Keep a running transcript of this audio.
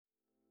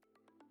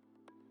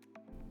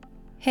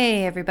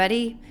Hey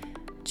everybody,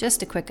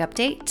 just a quick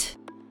update.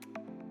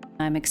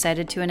 I'm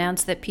excited to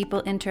announce that People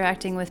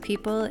Interacting with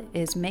People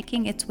is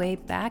making its way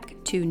back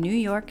to New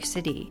York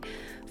City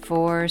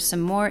for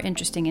some more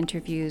interesting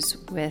interviews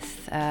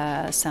with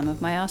some of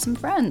my awesome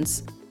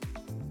friends.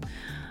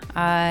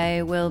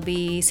 I will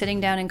be sitting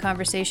down in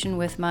conversation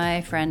with my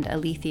friend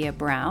Alethea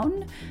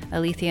Brown.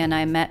 Alethea and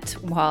I met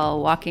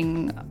while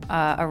walking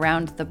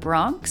around the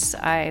Bronx.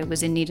 I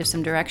was in need of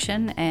some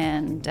direction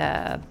and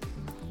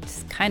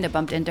kind of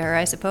bumped into her,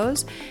 I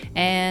suppose.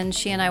 And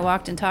she and I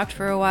walked and talked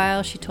for a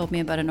while. She told me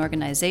about an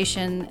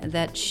organization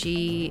that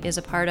she is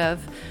a part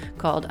of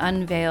called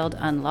Unveiled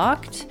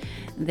Unlocked.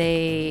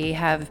 They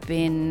have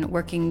been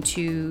working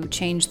to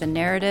change the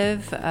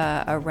narrative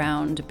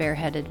around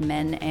bareheaded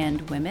men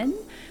and women,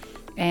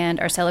 and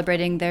are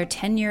celebrating their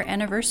 10-year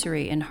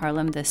anniversary in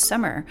Harlem this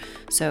summer.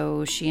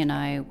 So she and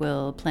I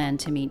will plan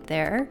to meet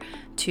there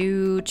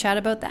to chat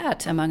about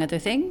that, among other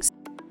things.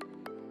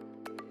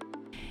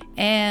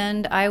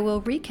 And I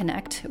will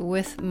reconnect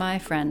with my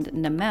friend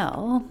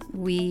Namel.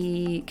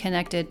 We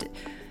connected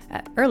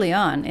early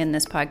on in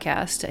this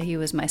podcast. He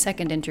was my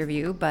second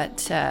interview,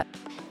 but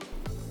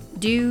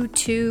due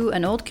to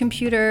an old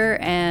computer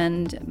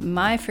and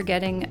my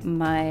forgetting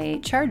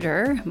my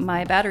charger,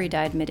 my battery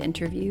died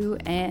mid-interview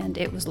and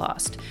it was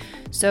lost.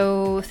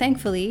 So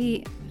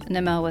thankfully,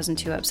 Namel wasn't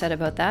too upset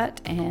about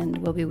that and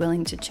will be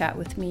willing to chat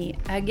with me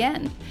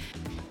again.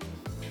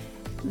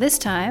 This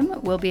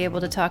time, we'll be able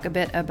to talk a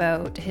bit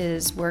about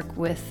his work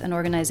with an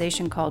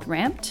organization called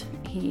Ramped.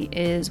 He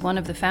is one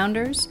of the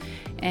founders,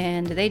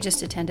 and they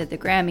just attended the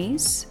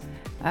Grammys,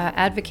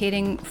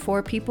 advocating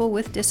for people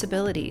with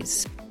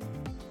disabilities.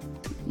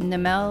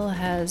 Namel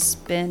has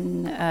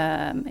been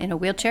in a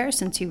wheelchair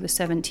since he was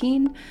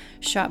 17,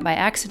 shot by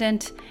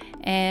accident,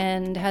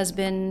 and has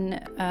been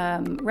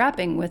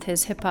rapping with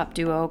his hip-hop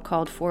duo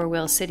called Four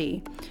Wheel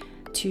City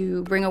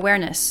to bring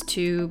awareness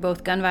to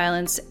both gun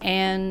violence,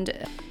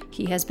 and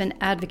he has been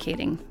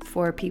advocating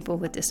for people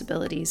with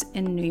disabilities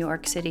in New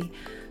York City.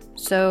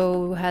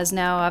 So has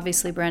now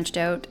obviously branched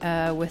out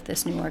with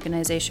this new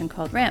organization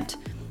called Ramped.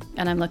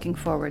 And I'm looking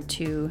forward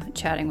to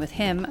chatting with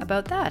him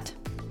about that.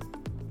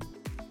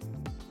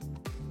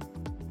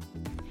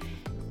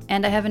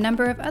 And I have a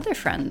number of other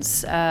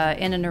friends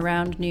in and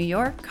around New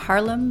York,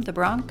 Harlem, the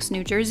Bronx,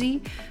 New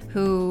Jersey,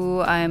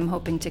 who I'm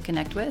hoping to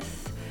connect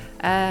with,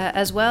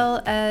 as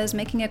well as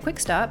making a quick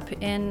stop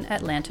in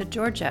Atlanta,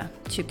 Georgia,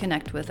 to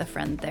connect with a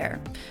friend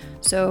there.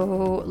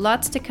 So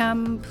lots to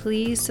come.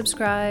 Please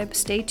subscribe,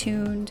 stay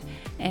tuned,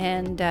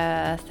 and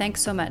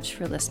thanks so much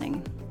for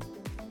listening.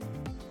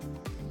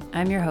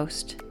 I'm your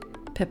host,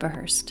 Pippa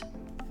Hurst.